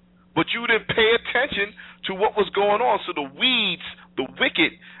 But you didn't pay attention to what was going on. So the weeds, the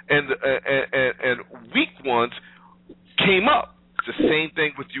wicked and weak ones came up. It's the same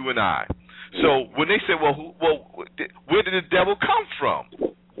thing with you and I. So when they say, well, where did the devil come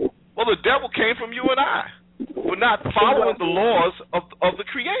from? Well, the devil came from you and I for not following the laws of the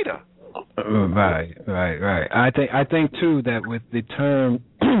Creator. Right. I think too that with the term,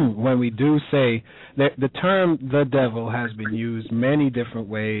 when we do say that the term "the devil" has been used many different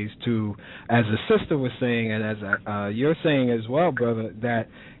ways to, as the sister was saying, and as you're saying as well, brother, that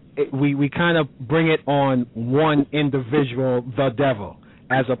we kind of bring it on one individual, the devil,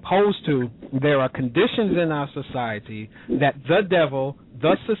 as opposed to there are conditions in our society that the devil,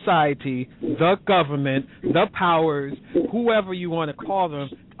 the society, the government, the powers, whoever you want to call them,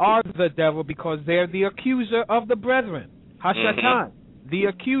 are the devil because they're the accuser of the brethren. Hashatan, the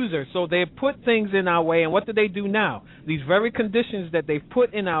accuser. So they put things in our way, and what do they do now? These very conditions that they've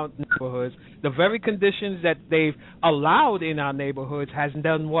put in our neighborhoods, the very conditions that they've allowed in our neighborhoods has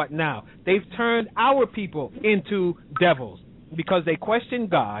done what now? They've turned our people into devils. Because they question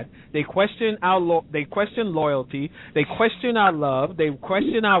God, they question they question loyalty, they question our love, they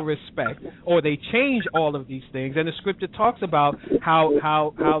question our respect, or they change all of these things. And the scripture talks about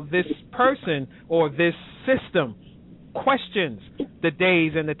how this person or this system questions the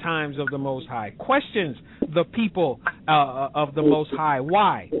days and the times of the Most High, questions the people of the Most High.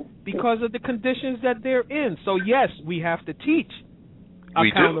 Why? Because of the conditions that they're in. So yes, we have to teach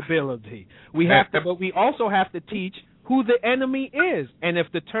accountability. We have to, but we also have to teach who the enemy is. And if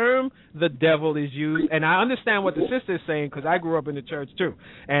the term "the devil" is used, and I understand what the sister is saying because I grew up in the church too,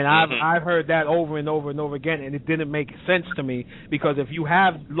 and I've heard that over and over and over again, and it didn't make sense to me, because if you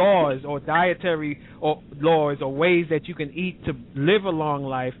have laws or dietary or laws or ways that you can eat to live a long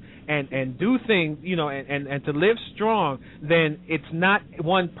life and do things, and to live strong, then it's not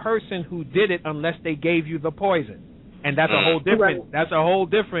one person who did it unless they gave you the poison, and that's a whole different. That's a whole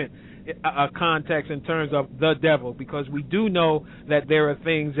different context in terms of the devil, because we do know that there are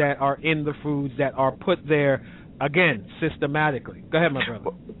things that are in the foods that are put there, again, systematically. Go ahead, my brother.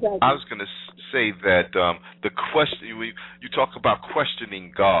 I was going to say that the question, you talk about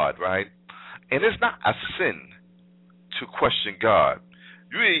questioning God, right? And it's not a sin to question God.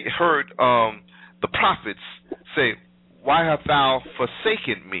 You heard the prophets say, "Why hast thou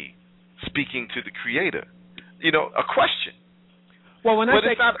forsaken me?" Speaking to the Creator. A question. Well, when I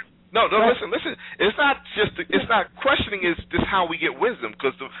say... No, listen. It's not questioning is just how we get wisdom,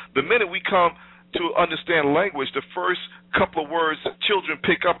 because the minute we come to understand language, the first couple of words that children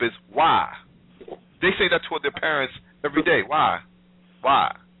pick up is why. They say that toward their parents every day. Why?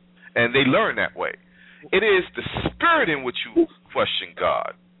 And they learn that way. It is the spirit in which you question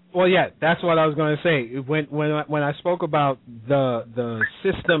God. Well, yeah, that's what I was going to say. When I spoke about the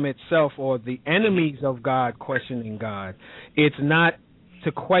system itself or the enemies of God questioning God, it's not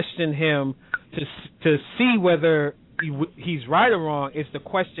to question him to see whether he's right or wrong. Is to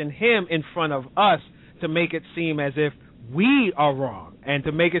question him in front of us to make it seem as if we are wrong, and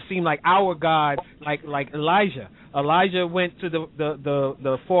to make it seem like our God, like Elijah. Elijah went to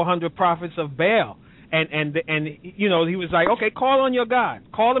the 400 prophets of Baal, and he was like, okay, call on your God,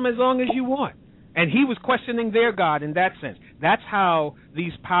 call him as long as you want. And he was questioning their God in that sense. That's how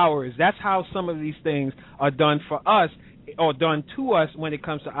these powers, that's how some of these things are done for us, or done to us when it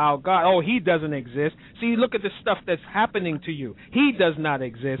comes to our God. Oh, he doesn't exist. See, look at the stuff that's happening to you. He does not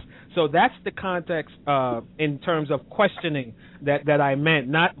exist. So that's the context in terms of questioning that I meant.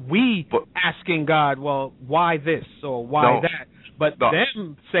 Not we asking God, well, why this or why that, but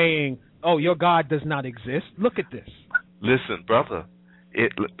them saying, oh, your God does not exist. Look at this. Listen, brother,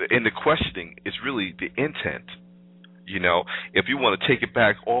 in the questioning, it's really the intent. If you want to take it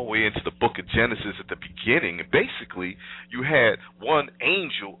back all the way into the book of Genesis at the beginning, basically you had one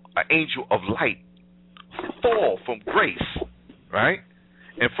angel, an angel of light, fall from grace, right?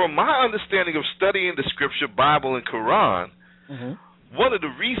 And from my understanding of studying the scripture, Bible, and Quran, one of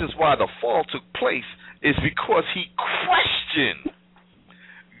the reasons why the fall took place is because he questioned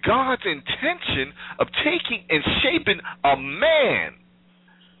God's intention of taking and shaping a man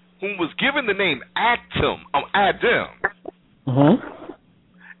whom was given the name Adam,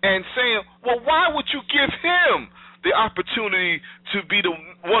 and saying, well, why would you give him the opportunity to be the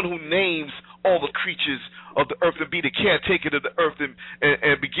one who names all the creatures of the earth and be the caretaker of the earth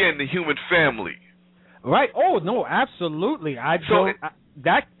and begin the human family? Right. Oh no, absolutely.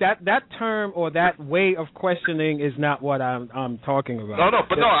 That term or that way of questioning is not what I'm talking about.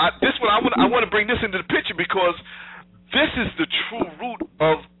 This one I want to bring this into the picture because this is the true root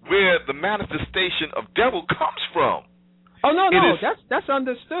of where the manifestation of devil comes from. Oh no, that's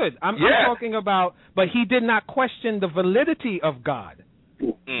understood. I'm talking about, but he did not question the validity of God.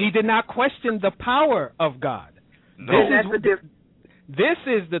 He did not question the power of God. No. This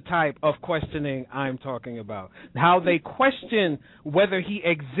is the type of questioning I'm talking about. How they question whether he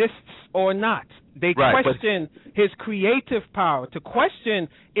exists or not. They question his creative power. To question,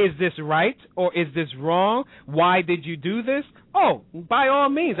 is this right or is this wrong? Why did you do this? Oh, by all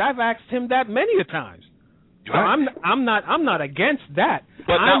means, I've asked him that many a times. So I'm not against that.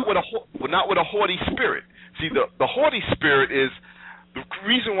 But not with a haughty spirit. See, the haughty spirit is the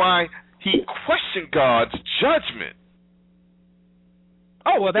reason why he questioned God's judgment.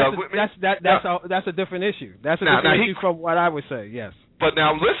 Oh well, that's a different issue. That's a different issue from what I would say. Yes. But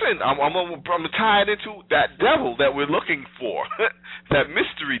now listen, I'm gonna tie it into that devil that we're looking for, that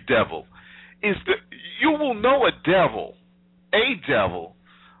mystery devil. Is you will know a devil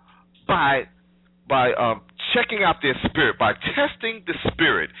by checking out their spirit, by testing the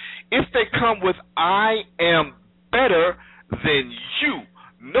spirit. If they come with "I am better than you,"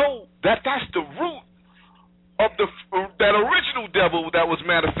 know that's the root of that original devil that was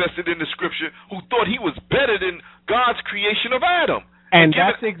manifested in the scripture, who thought he was better than God's creation of Adam. And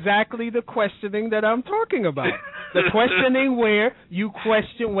that's exactly the questioning that I'm talking about. The questioning where you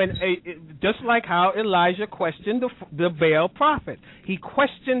question just like how Elijah questioned the Baal prophet. He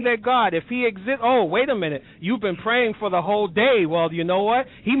questioned their God. If he exists, oh, wait a minute, you've been praying for the whole day. Well, you know what?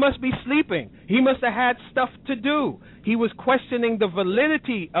 He must be sleeping. He must have had stuff to do. He was questioning the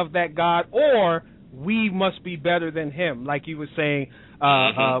validity of that God, or we must be better than him, like you were saying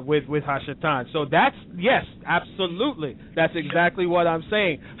with Hashatan. So that's, yes, absolutely. That's exactly what I'm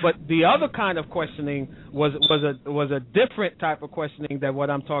saying. But the other kind of questioning was a different type of questioning than what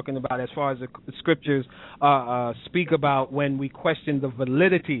I'm talking about as far as the scriptures speak about when we question the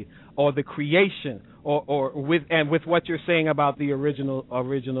validity or the creation or with what you're saying about the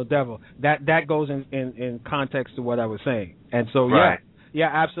original devil. That goes in context to what I was saying. And so yeah,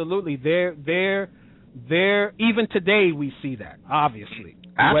 absolutely. There, even today we see that, obviously.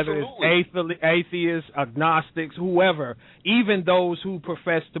 Absolutely. Whether it's atheists, agnostics, whoever, even those who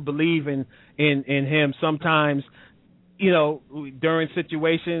profess to believe in him, sometimes, during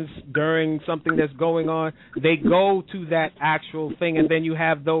situations, during something that's going on, they go to that actual thing, and then you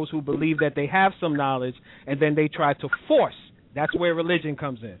have those who believe that they have some knowledge, and then they try to force. That's where religion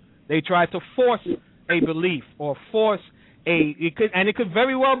comes in. They try to force a belief or force it could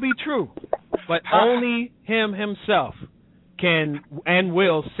very well be true, but only him himself can and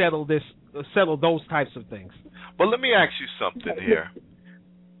will settle those types of things. But let me ask you something here,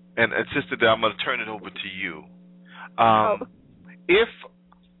 and Sister, I'm going to turn it over to you.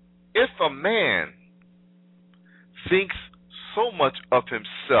 If a man thinks so much of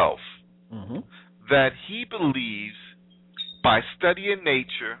himself that he believes by studying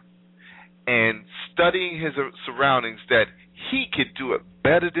nature and studying his surroundings that he can do it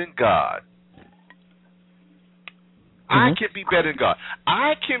better than God. I can be better than God.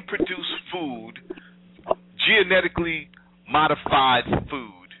 I can produce food, genetically modified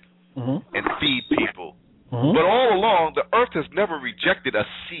food, and feed people. But all along, the earth has never rejected a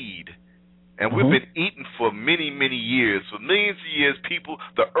seed. And we've been eating for many, many years. For millions of years,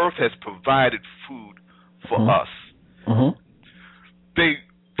 the earth has provided food for us. They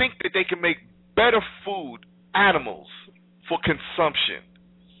think that they can make better food, animals, for consumption.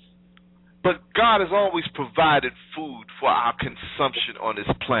 But God has always provided food for our consumption on this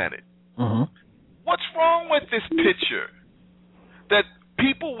planet. What's wrong with this picture? That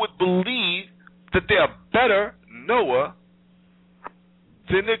people would believe that they are better knower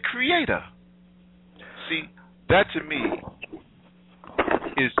than the Creator. See, that to me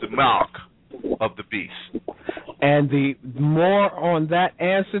is the mark of the beast. And the more on that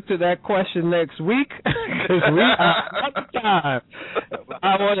answer to that question next week, because we are out of time.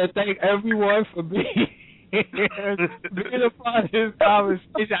 I want to thank everyone for being a part of this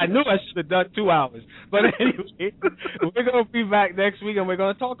conversation. I knew I should have done 2 hours. But anyway, we're going to be back next week, and we're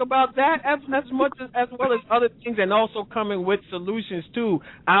going to talk about that as well as other things, and also coming with solutions to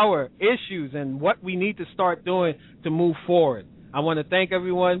our issues and what we need to start doing to move forward. I want to thank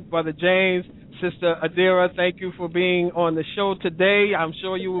everyone, Brother James, Sister Adira, thank you for being on the show today. I'm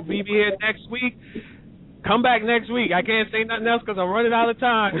sure you will be here next week. Come back next week. I can't say nothing else because I'm running out of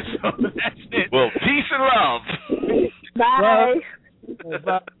time. So that's it. Well, peace and love. Bye.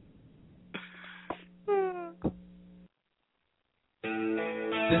 Bye.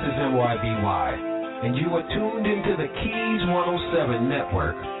 This is MYBY, and you are tuned into the Keys 107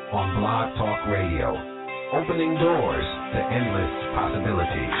 network on Blog Talk Radio, opening doors to endless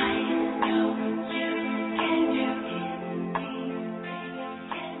possibilities.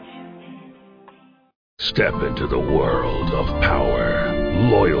 Step into the world of power,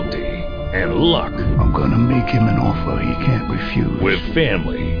 loyalty, and luck. I'm gonna make him an offer he can't refuse. With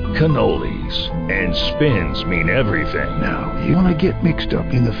family, cannolis, and spins mean everything. Now, you wanna get mixed up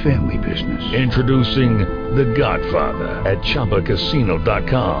in the family business. Introducing The Godfather at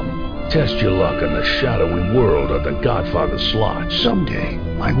ChumbaCasino.com. Test your luck in the shadowy world of The Godfather slot. Someday,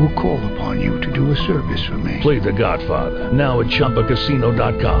 I will call upon you to do a service for me. Play The Godfather now at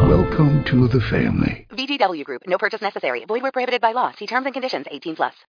ChumbaCasino.com. Welcome to the family. VGW Group. No purchase necessary. Void where prohibited by law. See terms and conditions. 18+.